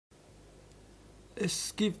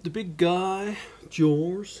Let's give the big guy,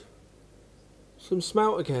 Jaws, some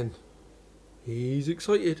smelt again. He's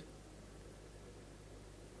excited.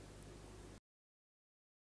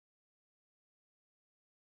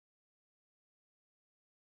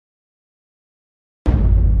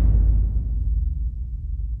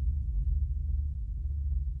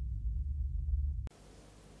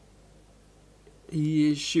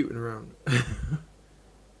 He is shooting around.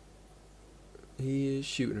 He is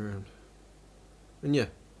shooting around. And yeah,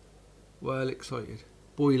 well excited.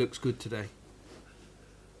 Boy, he looks good today.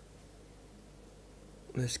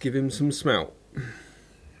 Let's give him some smelt.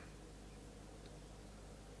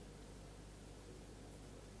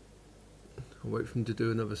 I'll wait for him to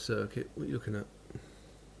do another circuit. What are you looking at?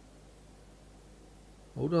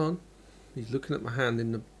 Hold on. He's looking at my hand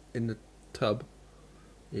in the tub.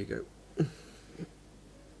 Here you go.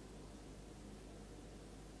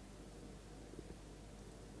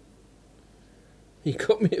 He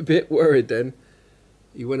got me a bit worried then.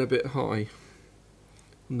 He went a bit high.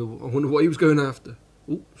 I wonder what he was going after.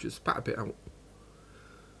 Oh, just spat a bit out.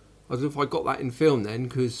 I don't know if I got that in film then,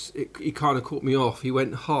 because he kind of caught me off. He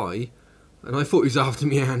went high, and I thought he was after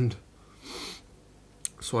me hand.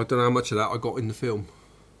 So I don't know how much of that I got in the film.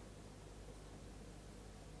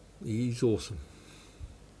 He's awesome.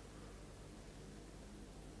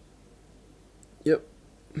 Yep.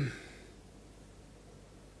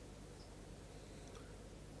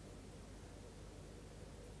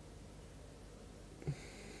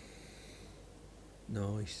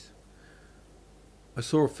 Nice. I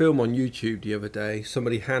saw a film on YouTube the other day.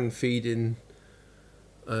 Somebody hand feeding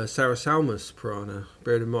Sarah Salmus piranha.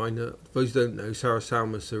 Bear in mind that those who don't know, Sarah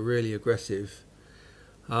Salmus are really aggressive.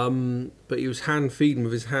 But he was hand feeding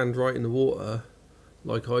with his hand right in the water,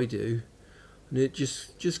 like I do, and it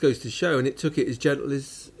just goes to show. And it took it as gentle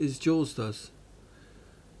as Jaws does.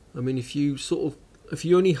 I mean, if you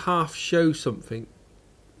only half show something,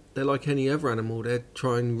 they're like any other animal. They'd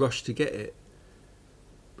try and rush to get it.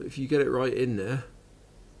 But if you get it right in there,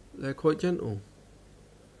 they're quite gentle.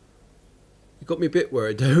 He got me a bit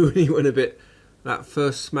worried though when he went a bit. That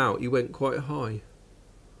first smelt, he went quite high.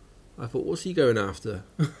 I thought, what's he going after?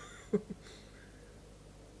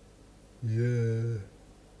 Yeah.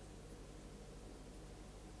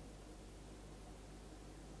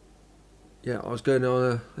 Yeah, I was going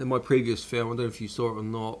on in my previous film. I don't know if you saw it or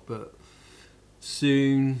not, but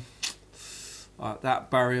soon that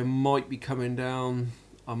barrier might be coming down.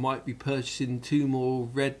 I might be purchasing 2 more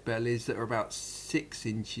red bellies that are about 6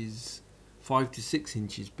 inches, 5 to 6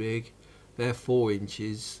 inches big. They're 4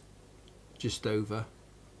 inches, just over.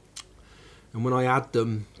 And when I add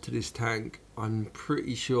them to this tank, I'm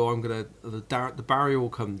pretty sure the barrier will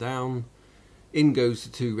come down. In goes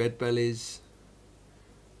the 2 red bellies,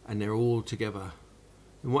 and they're all together.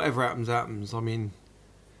 And whatever happens. I mean,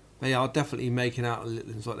 they are definitely making out a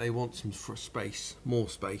little. It's like they want some space, more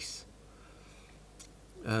space.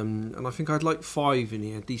 And I think I'd like 5 in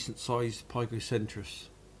here, decent sized Pygocentris.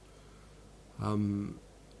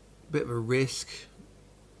 Bit of a risk,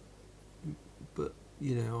 but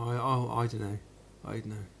you know, I don't know. I don't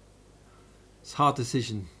know. It's a hard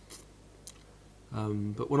decision.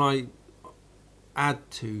 But when I add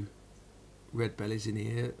 2 red bellies in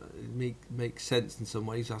here, it makes sense in some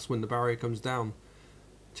ways. That's when the barrier comes down,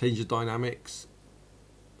 change the dynamics,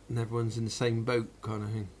 and everyone's in the same boat, kind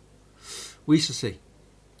of thing. We shall see.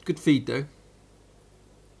 Good feed though.